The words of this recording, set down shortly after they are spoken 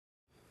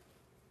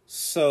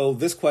So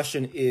this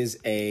question is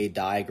a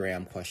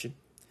diagram question.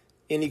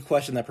 Any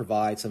question that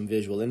provides some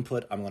visual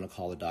input, I'm going to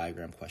call a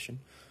diagram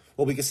question.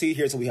 What we can see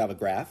here is that we have a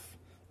graph.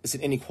 It's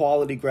an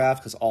inequality graph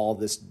because all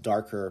this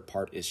darker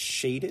part is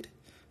shaded.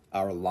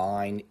 Our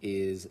line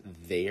is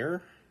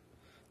there.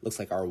 Looks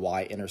like our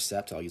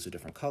y-intercept, I'll use a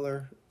different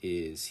color,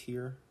 is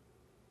here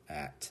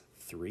at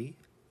 3,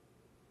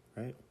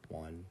 right?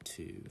 1,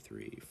 2,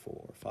 3,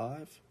 4,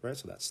 5, right?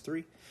 So that's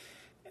 3.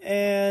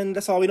 And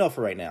that's all we know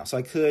for right now. So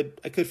I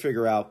could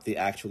figure out the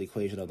actual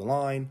equation of the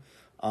line.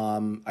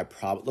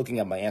 Looking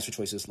at my answer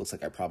choices, looks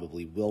like I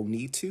probably will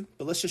need to,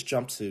 but let's just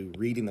jump to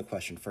reading the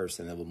question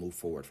first and then we'll move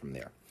forward from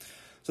there.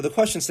 So the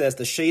question says,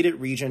 the shaded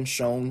region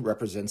shown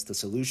represents the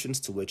solutions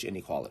to which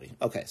inequality?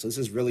 Okay, so this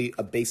is really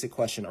a basic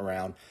question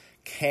around,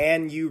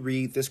 can you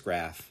read this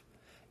graph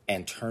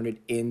and turn it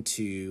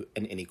into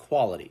an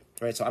inequality,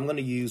 right? So I'm going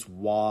to use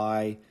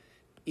y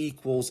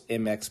equals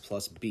mx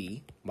plus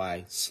b,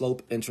 my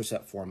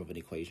slope-intercept form of an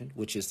equation,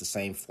 which is the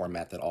same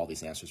format that all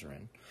these answers are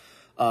in.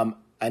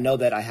 I know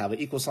that I have an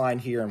equal sign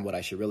here, and what I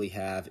should really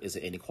have is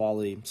an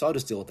inequality, so I'll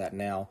just deal with that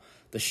now.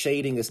 The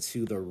shading is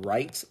to the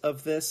right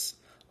of this,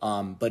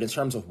 but in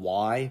terms of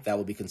y, that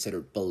would be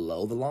considered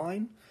below the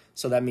line.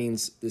 So that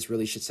means this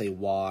really should say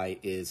y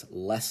is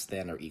less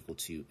than or equal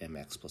to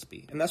mx plus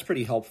b. And that's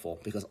pretty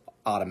helpful because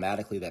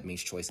automatically that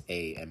means choice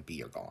A and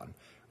B are gone,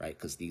 right?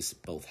 Because these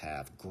both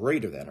have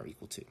greater than or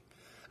equal to.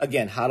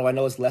 Again, how do I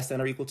know it's less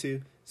than or equal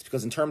to? It's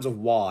because in terms of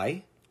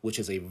y, which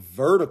is a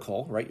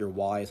vertical, right? Your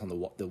y is on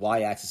the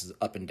y-axis is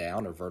up and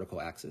down, or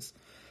vertical axis.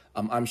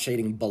 I'm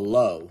shading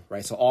below,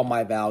 right? So all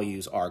my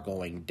values are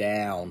going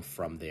down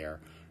from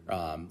there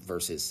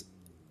versus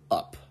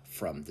up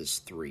from this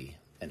 3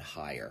 and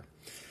higher.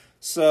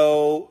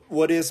 So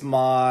what is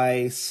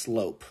my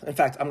slope? In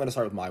fact, I'm going to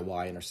start with my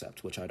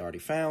y-intercept, which I'd already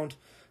found.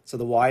 So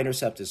the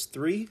y-intercept is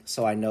 3,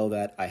 so I know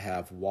that I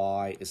have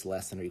y is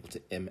less than or equal to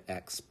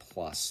mx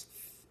plus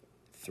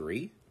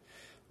 3,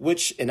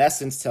 which in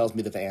essence tells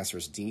me that the answer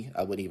is D.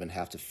 I wouldn't even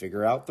have to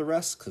figure out the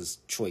rest because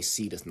choice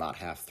C does not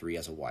have 3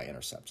 as a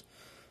y-intercept.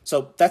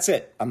 So that's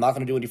it. I'm not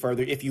going to do any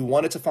further. If you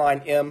wanted to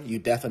find m, you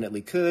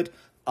definitely could.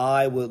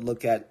 I would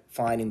look at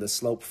finding the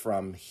slope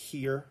from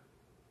here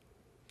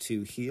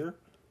to here,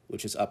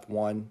 which is up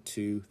 1,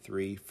 2,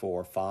 3,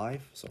 4,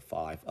 5, so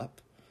 5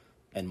 up,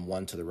 and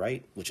 1 to the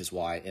right, which is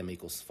why m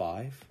equals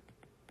 5,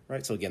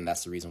 right? So again,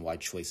 that's the reason why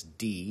choice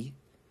D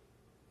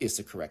is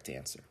the correct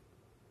answer.